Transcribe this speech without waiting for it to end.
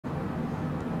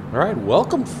All right,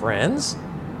 welcome, friends.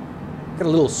 Got a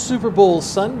little Super Bowl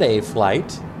Sunday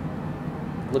flight.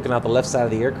 Looking out the left side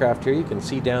of the aircraft here, you can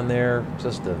see down there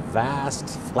just a vast,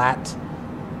 flat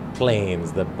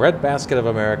plains, the breadbasket of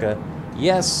America.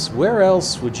 Yes, where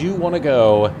else would you want to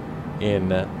go in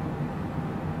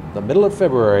the middle of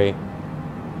February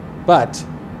but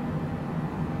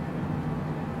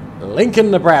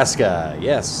Lincoln, Nebraska?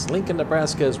 Yes, Lincoln,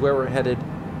 Nebraska is where we're headed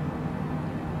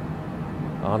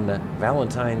on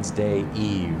Valentine's Day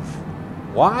Eve.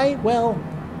 Why? Well,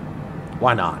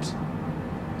 why not?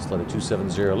 Sled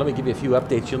 270. Let me give you a few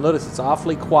updates. You'll notice it's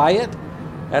awfully quiet.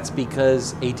 That's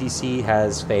because ATC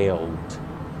has failed.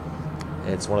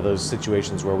 It's one of those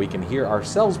situations where we can hear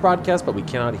ourselves broadcast, but we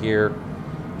cannot hear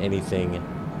anything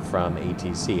from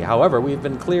ATC. However, we've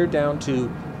been cleared down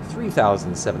to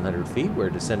 3,700 feet. We're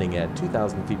descending at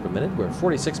 2,000 feet per minute. We're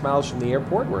 46 miles from the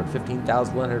airport. We're at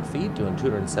 15,100 feet, doing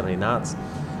 270 knots.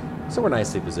 So we're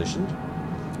nicely positioned.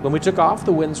 When we took off,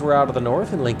 the winds were out of the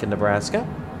north in Lincoln, Nebraska,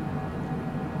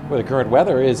 where the current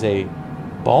weather is a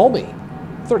balmy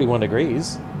 31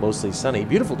 degrees, mostly sunny.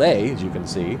 Beautiful day, as you can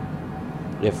see,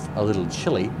 if a little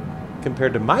chilly,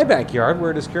 compared to my backyard, where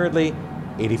it is currently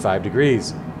 85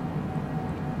 degrees.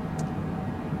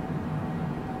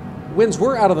 Winds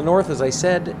were out of the north, as I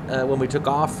said, when we took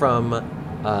off from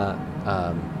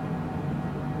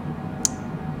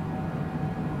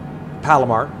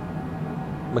Palomar,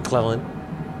 McClellan,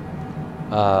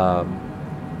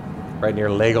 right near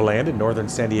Legoland in northern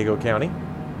San Diego County.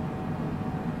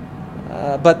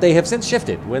 But they have since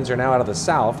shifted. Winds are now out of the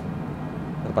south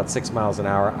at about 6 miles an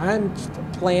hour. I'm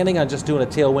planning on just doing a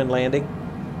tailwind landing.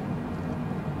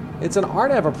 It's an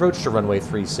RNAV approach to runway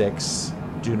 36,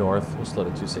 due north. We'll slow to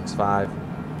 265.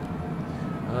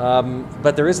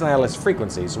 But there is an ILS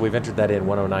frequency, so we've entered that in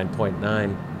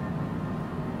 109.9.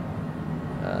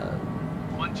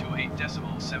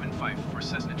 128.75 for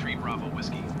Cessna Tree Bravo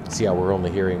Whiskey. See how we're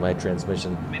only hearing my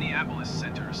transmission. Minneapolis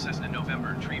Center, Cessna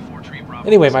November, Tree 4 Tree Bravo.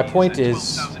 Anyway, my Whiskey point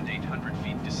is is 12,800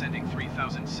 feet, descending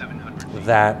 3,700 feet.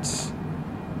 that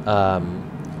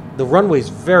the runway's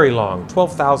very long,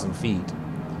 12,000 feet.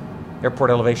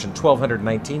 Airport elevation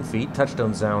 1,219 feet.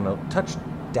 Touchdown zone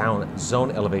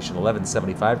elevation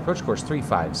 1175. Approach course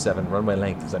 357. Runway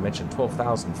length, as I mentioned,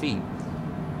 12,000 feet.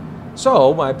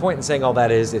 So my point in saying all that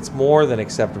is it's more than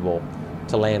acceptable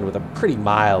to land with a pretty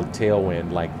mild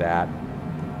tailwind like that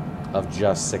of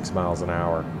just 6 miles an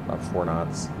hour, about 4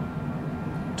 knots.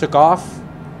 Took off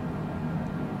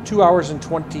 2 hours and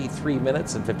 23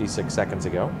 minutes and 56 seconds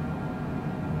ago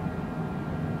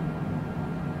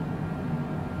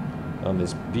on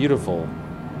this beautiful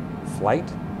flight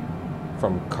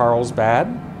from Carlsbad.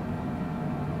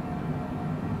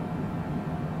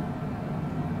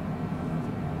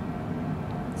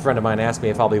 A friend of mine asked me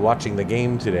if I'll be watching the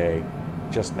game today,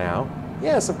 just now.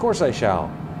 Yes, of course I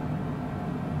shall.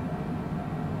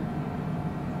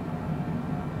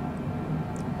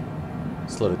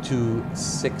 Slow to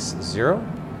 260.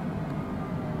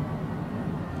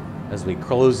 As we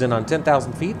close in on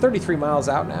 10,000 feet, 33 miles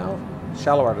out now.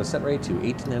 Shallow our descent rate to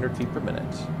 1,800 feet per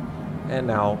minute. And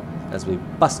now, as we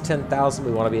bust 10,000,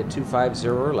 we want to be at 250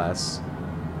 or less.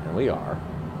 And we are.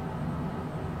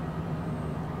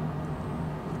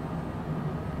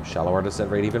 Shallow our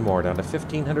descent rate even more, down to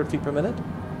 1,500 feet per minute.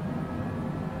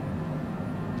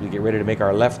 As we get ready to make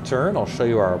our left turn, I'll show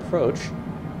you our approach.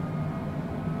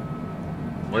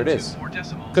 There it is.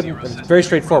 It's very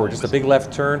straightforward, just a big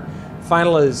left turn.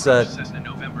 Final is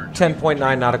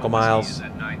 10.9 nautical miles.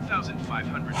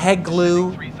 Head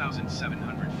glue.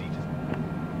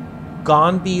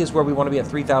 Gonby is where we want to be at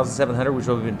 3,700, which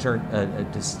we've been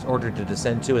ordered to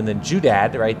descend to, and then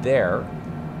Judad right there.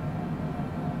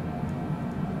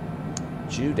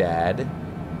 Judad,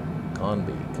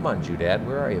 Gonby. Come on, Judad,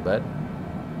 where are you, bud?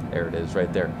 There it is,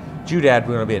 right there. Judad,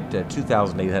 we're going to be at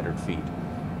 2,800 feet.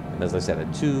 And as I said, a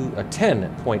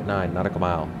 10.9 nautical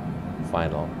mile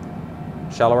final.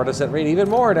 Shallow our descent rate even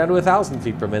more, down to 1,000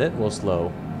 feet per minute, and we'll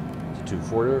slow to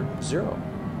 240.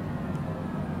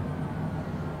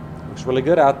 Looks really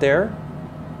good out there.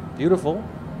 Beautiful.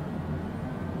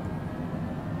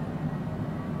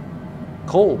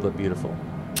 Cold, but beautiful.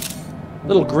 A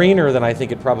little greener than I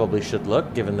think it probably should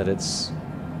look, given that it's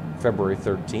February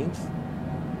 13th.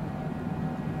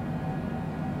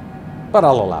 But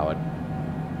I'll allow it.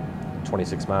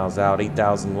 26 miles out,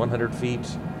 8,100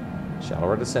 feet. Shallow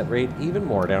our descent rate even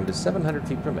more, down to 700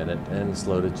 feet per minute, and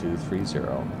slow to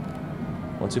 230.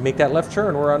 Once we make that left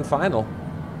turn, we're on final.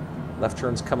 Left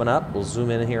turn's coming up. We'll zoom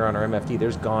in here on our MFD.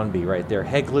 There's Gonby right there.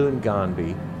 Heglu and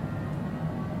Gonby.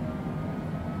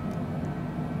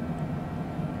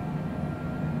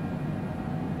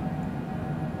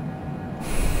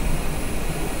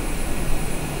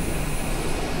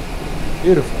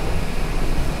 Beautiful.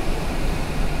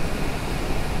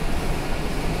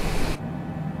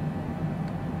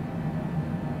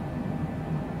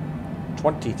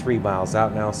 "23 miles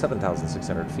out now,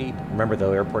 7,600 feet. Remember,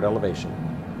 though, airport elevation,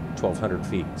 1,200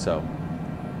 feet. So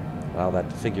allow that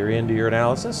to figure into your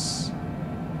analysis.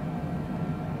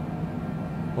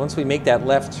 Once we make that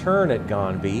left turn at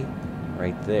Gonby,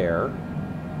 right there,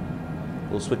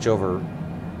 we'll switch over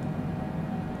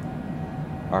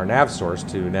our nav source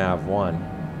to nav 1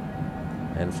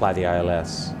 and fly the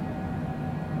ILS.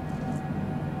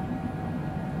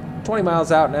 20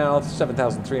 miles out now,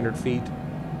 7,300 feet.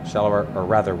 Shallower, or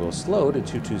rather, we'll slow to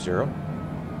 220.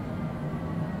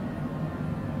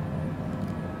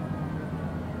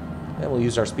 And we'll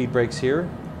use our speed brakes here.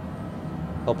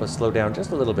 Help us slow down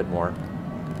just a little bit more.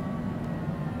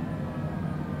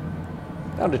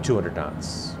 Down to 200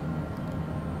 knots.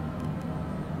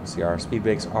 See, our speed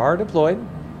brakes are deployed.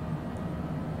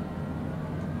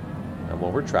 And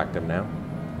we'll retract them now.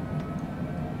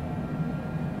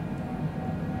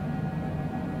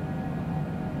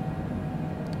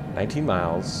 "19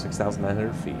 miles,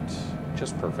 6,900 feet.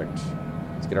 Just perfect.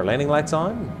 Let's get our landing lights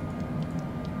on.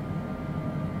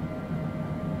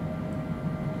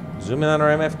 Zoom in on our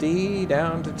MFD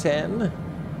down to 10.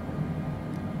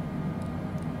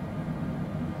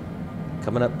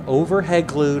 Coming up over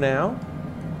Heglu now.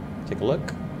 Take a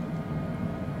look.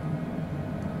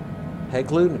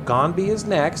 Heglu, Gonby is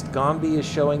next. Gonby is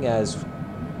showing as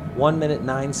 1 minute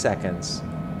 9 seconds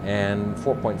and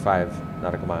 4.5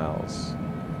 nautical miles.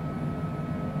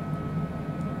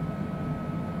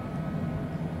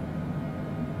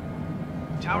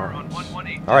 Tower on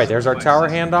 118. All right, there's our tower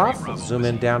handoff. We'll zoom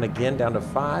in down again, down to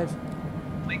 5.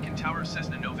 Lincoln Tower,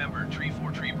 Cessna November, tree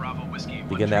 4 tree Bravo Whiskey.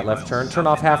 Begin that left turn. Turn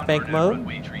off half bank mode.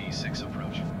 Runway tree 6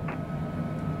 approach.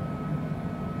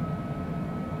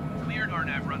 Cleared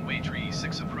RNAV runway tree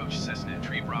 6 approach Cessna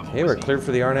tree Bravo Okay, we're cleared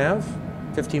for the RNAV.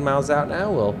 15 miles out now.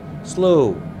 We'll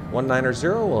slow 190.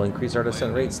 We'll increase our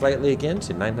descent rate slightly again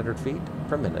to 900 feet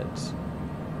per minute.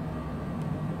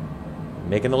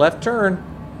 Making the left turn.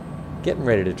 Getting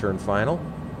ready to turn final.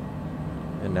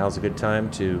 And now's a good time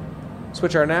to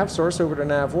switch our nav source over to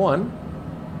nav 1.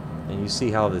 And you see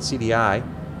how the CDI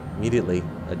immediately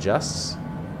adjusts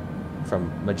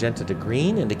from magenta to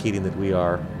green, indicating that we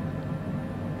are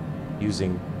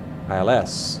using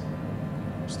ILS.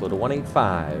 Slow to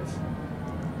 185.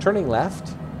 Turning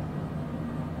left.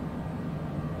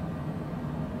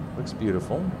 Looks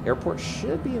beautiful. Airport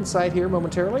should be in sight here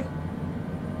momentarily.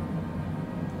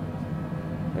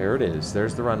 There it is.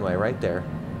 There's the runway right there.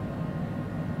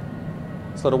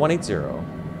 Slow to 180.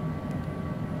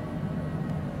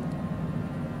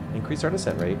 Increase our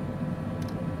descent rate.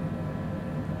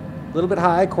 A little bit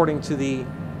high according to the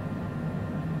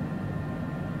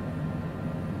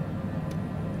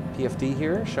PFD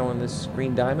here, showing this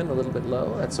green diamond a little bit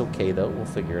low. That's okay though, we'll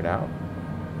figure it out.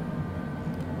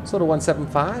 Slow to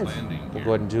 175. We'll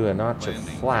go ahead and do a notch of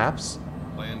flaps.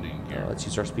 Let's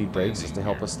use our speed brakes just to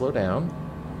help us slow down.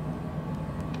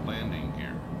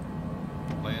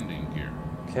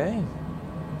 Okay,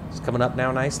 it's coming up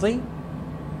now nicely.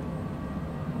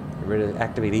 Get ready to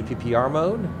activate APPR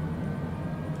mode.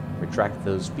 Retract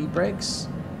those speed brakes.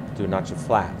 Do a notch of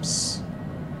flaps.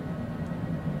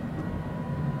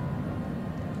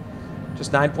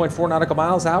 Just 9.4 nautical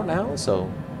miles out now,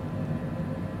 so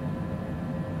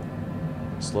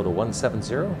slow to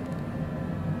 170.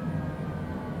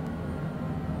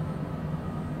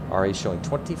 RA showing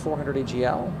 2400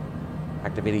 AGL.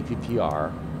 Activate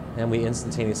APPR. And we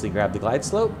instantaneously grab the glide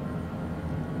slope.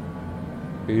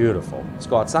 Beautiful. Let's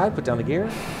go outside, put down the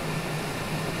gear.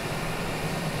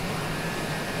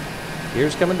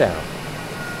 Gear's coming down.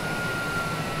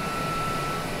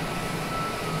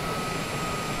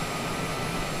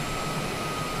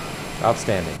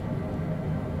 Outstanding.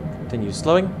 Continue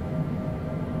slowing.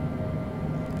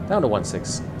 Down to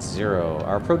 160.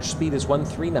 Our approach speed is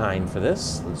 139 for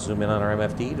this. Let's zoom in on our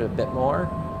MFD to a bit more.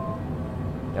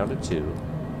 Down to 2.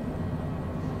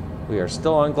 We are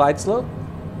still on glide slope.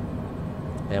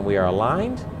 And we are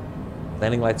aligned.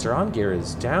 Landing lights are on. Gear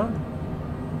is down.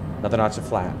 Another notch of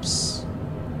flaps.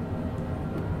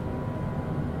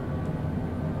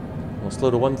 We'll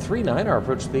slow to 139, our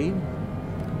approach speed.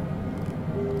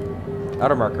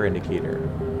 Outer marker indicator.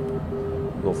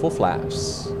 Go full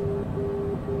flaps.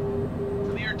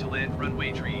 Cleared to land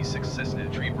runway tree 6 Cessna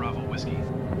tree Bravo Whiskey.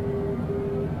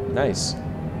 Nice.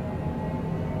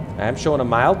 I'm showing a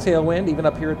mild tailwind, even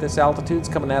up here at this altitude. It's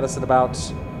coming at us at about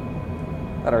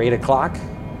our 8 o'clock.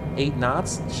 8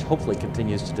 knots, which hopefully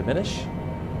continues to diminish.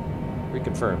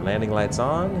 Reconfirm. Landing lights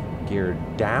on. Gear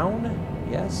down.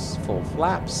 Yes. Full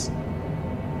flaps.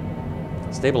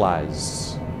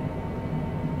 Stabilized.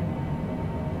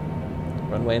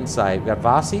 Runway in sight. We've got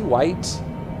Vasi, white,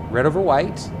 red over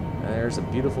white. And there's a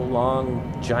beautiful,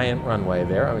 long, giant runway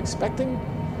there. I'm expecting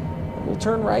it will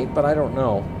turn right, but I don't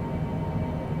know.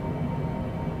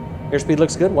 Airspeed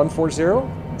looks good,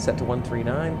 140. Set to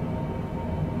 139.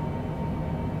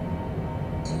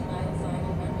 2 mile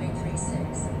final, runway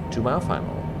 36. 2 mile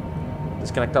final.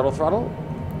 Disconnect auto throttle.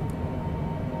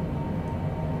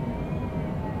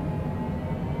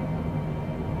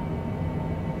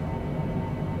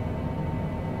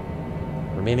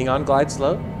 Remaining on glide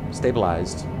slope.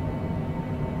 Stabilized.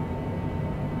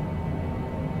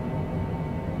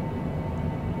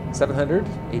 .700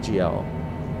 AGL.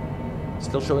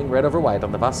 Still showing red over white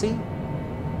on the Vasi.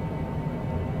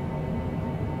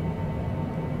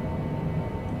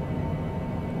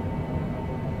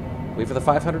 Wait for the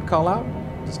 500 call out.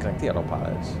 Disconnect the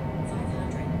autopilot.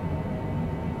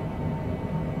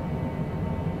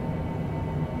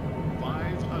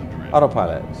 500.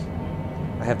 Autopilot.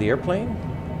 I have the airplane.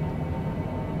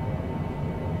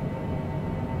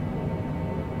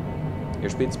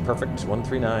 Airspeed's perfect,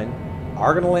 139.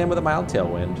 Are gonna land with a mild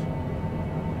tailwind.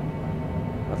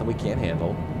 Nothing we can't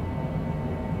handle.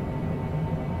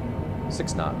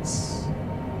 6 knots.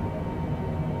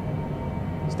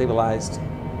 Stabilized.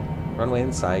 Runway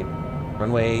in sight.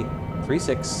 Runway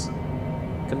 36.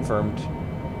 Confirmed.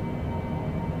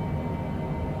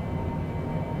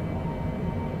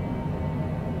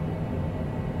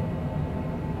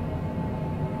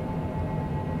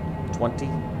 $20.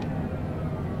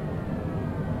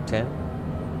 10.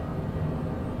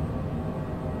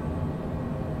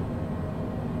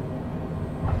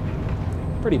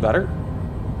 Pretty butter.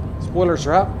 Spoilers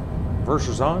are up.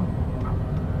 Verser's on.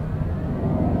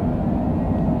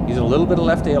 Using a little bit of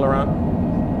left aileron.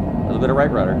 A little bit of right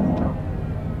rudder.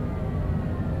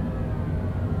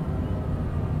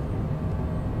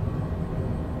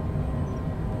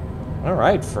 All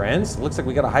right, friends. Looks like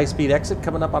we got a high-speed exit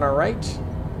coming up on our right.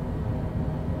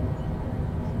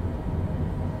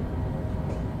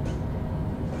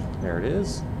 There it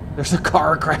is. There's a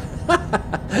car crash.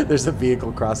 There's a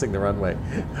vehicle crossing the runway.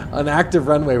 An active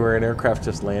runway where an aircraft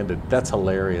just landed. That's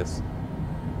hilarious.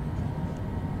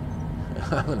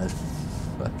 I'm gonna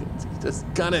fucking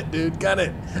just gun it, dude. Gun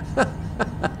it.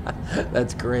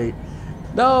 That's great.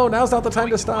 No, now's not the time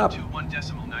to stop.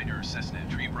 121.9 Cessna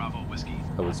Tree Bravo Whiskey.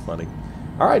 That was funny.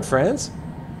 All right, friends.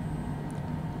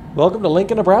 Welcome to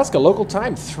Lincoln, Nebraska. Local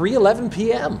time, 3:11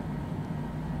 p.m.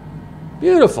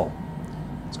 Beautiful.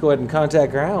 Let's go ahead and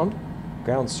contact ground.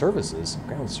 Ground services.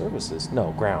 Ground services.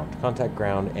 No, ground. Contact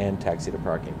ground and taxi to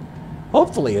parking.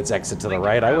 Hopefully it's exit to the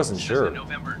right. I wasn't sure.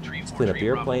 Let's clean up the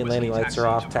airplane. Landing lights are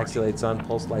off. Taxi lights on.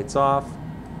 Pulse lights off.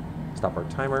 Stop our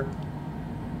timer.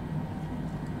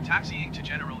 Taxiing to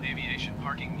general aviation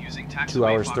parking using taxiway 2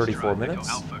 hours, Foxtrot 34 Echo minutes.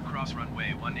 Alpha cross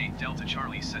runway 18 Delta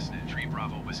Charlie Cessna Tree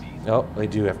Bravo Whiskey. Oh, they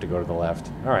do have to go to the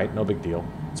left. All right, no big deal.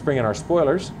 Let's bring in our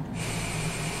spoilers.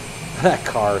 That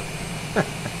car.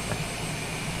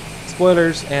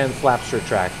 Spoilers and flaps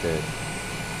retracted.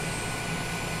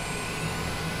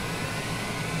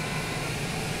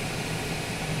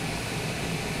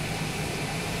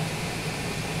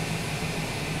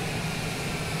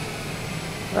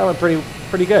 That went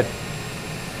pretty good.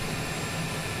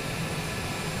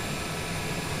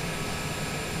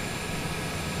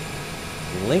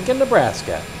 Lincoln,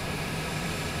 Nebraska.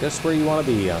 Just where you want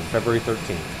to be on February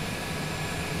 13th.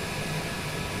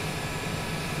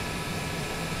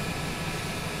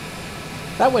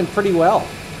 That went pretty well.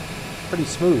 Pretty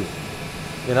smooth.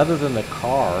 I mean, other than the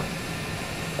car,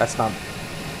 that's not...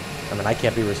 I mean, I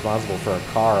can't be responsible for a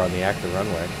car on the active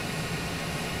runway.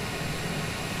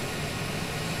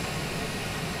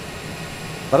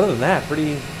 But other than that,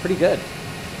 pretty good.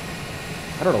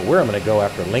 I don't know where I'm going to go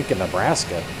after Lincoln,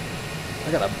 Nebraska.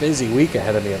 I got a busy week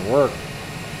ahead of me at work.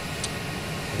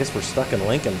 I guess we're stuck in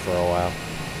Lincoln for a while.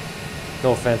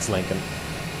 No offense, Lincoln.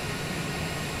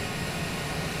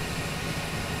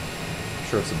 I'm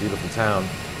sure it's a beautiful town.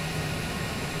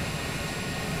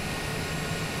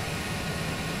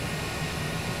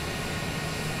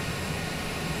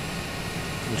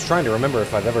 I was trying to remember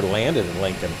if I've ever landed in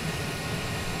Lincoln.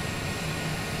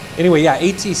 Anyway, yeah,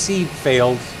 ATC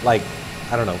failed like,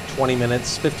 I don't know, 20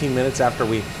 minutes, 15 minutes after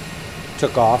we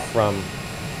took off from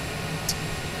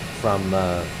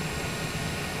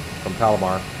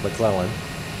Palomar, McClellan.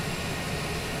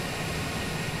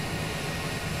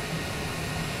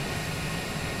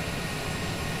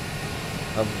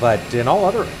 But in all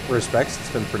other respects, it's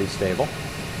been pretty stable.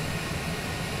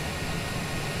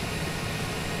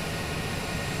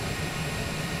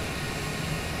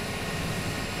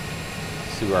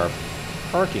 See where our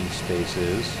parking space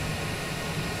is.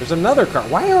 There's another car.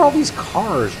 Why are all these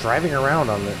cars driving around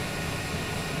on the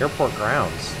airport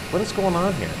grounds? What is going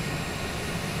on here?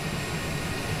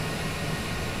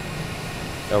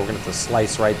 Oh, we're going to have to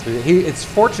slice right through. It's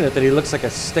fortunate that he looks like a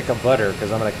stick of butter,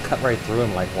 because I'm going to cut right through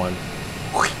him like one.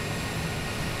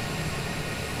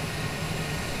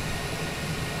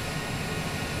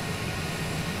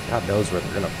 God knows where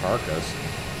they're going to park us.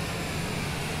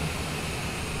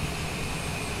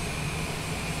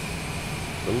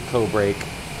 Little co-brake.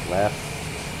 Left.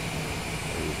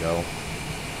 There you go.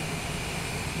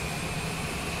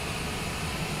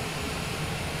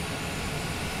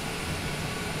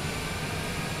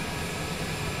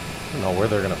 I don't know where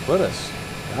they're going to put us.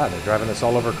 God, they're driving us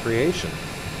all over creation.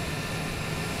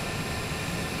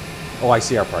 Oh, I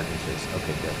see our parking space.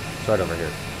 Okay, good. It's right over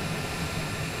here.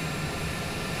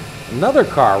 Another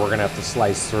car we're going to have to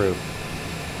slice through.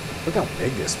 Look how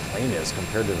big this plane is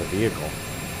compared to the vehicle.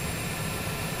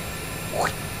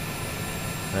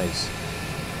 Nice.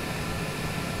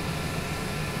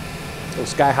 Oh,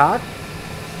 Skyhawk.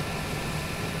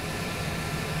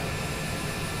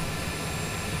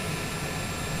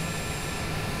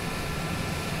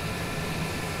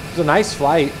 It was a nice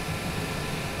flight.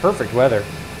 Perfect weather.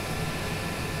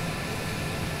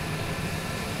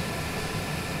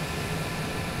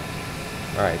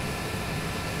 All right.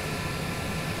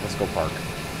 Let's go park.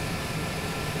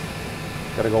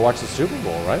 Gotta go watch the Super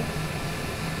Bowl, right?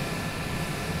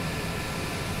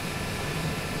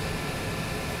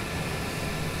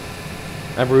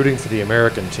 I'm rooting for the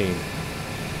American team.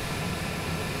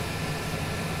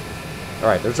 All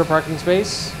right, there's our parking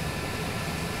space.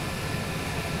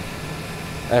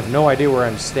 I have no idea where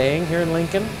I'm staying here in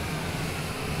Lincoln.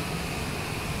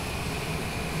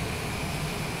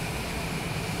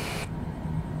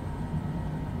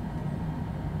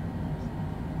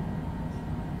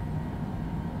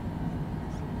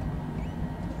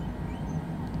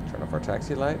 Turn off our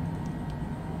taxi light.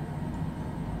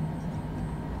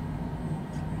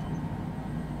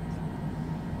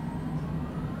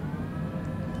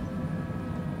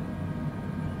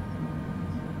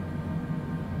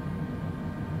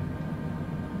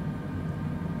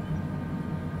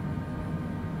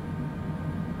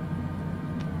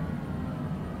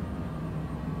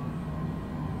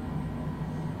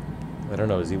 I don't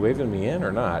know, is he waving me in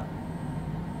or not?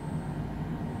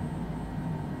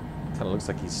 Kind of looks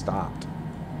like he stopped.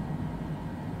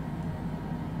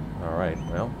 All right,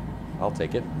 well, I'll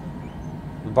take it.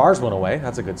 The bars went away,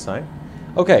 that's a good sign.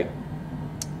 Okay.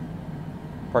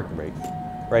 Parking brake,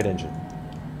 right engine.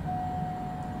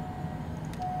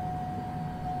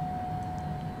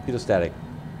 Pitot-static.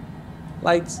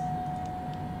 Lights.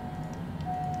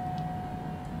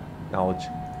 Knowledge.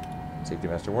 Safety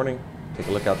master warning. Take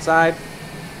a look outside.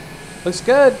 Looks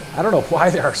good. I don't know why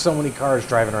there are so many cars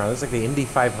driving around. It's like the Indy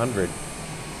 500.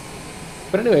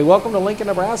 But anyway, welcome to Lincoln,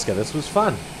 Nebraska. This was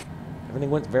fun. Everything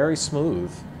went very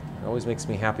smooth. It always makes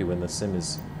me happy when the sim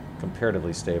is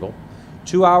comparatively stable.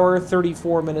 2 hour,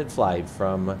 34-minute flight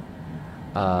from,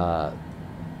 why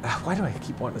do I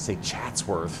keep wanting to say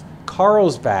Chatsworth?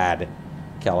 Carlsbad,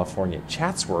 California.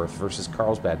 Chatsworth versus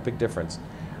Carlsbad. Big difference.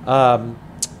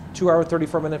 2 hour,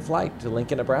 34-minute flight to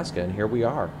Lincoln, Nebraska, and here we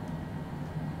are.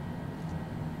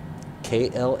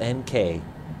 KLNK.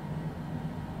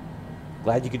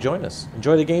 Glad you could join us.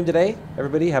 Enjoy the game today,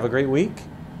 everybody. Have a great week.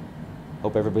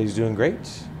 Hope everybody's doing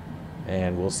great.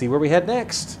 And we'll see where we head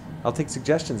next. I'll take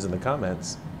suggestions in the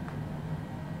comments.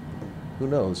 Who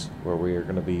knows where we are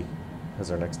going to be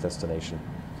as our next destination.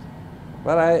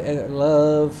 But I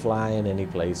love flying any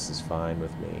place is fine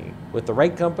with me. With the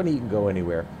right company, you can go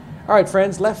anywhere. All right,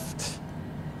 friends, left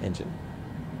engine.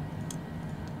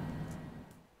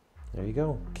 There you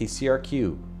go.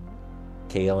 KCRQ,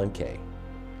 KLNK.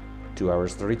 2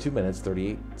 hours, 32 minutes,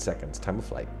 38 seconds. Time of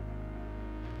flight.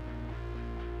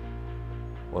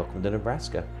 Welcome to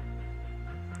Nebraska.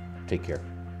 Take care.